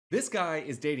This guy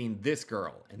is dating this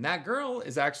girl, and that girl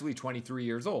is actually 23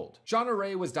 years old. Shauna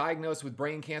Rae was diagnosed with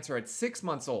brain cancer at 6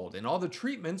 months old, and all the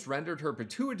treatments rendered her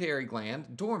pituitary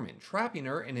gland dormant, trapping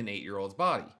her in an 8-year-old's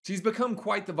body. She's become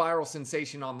quite the viral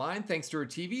sensation online thanks to her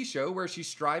TV show where she's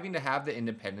striving to have the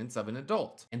independence of an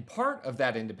adult. And part of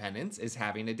that independence is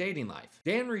having a dating life.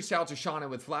 Dan reached out to Shauna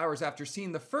with flowers after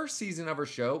seeing the first season of her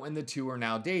show, and the two are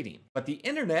now dating. But the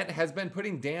internet has been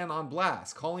putting Dan on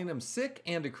blast, calling him sick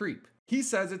and a creep. He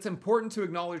says it's important to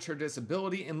acknowledge her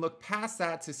disability and look past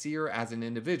that to see her as an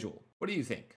individual. What do you think?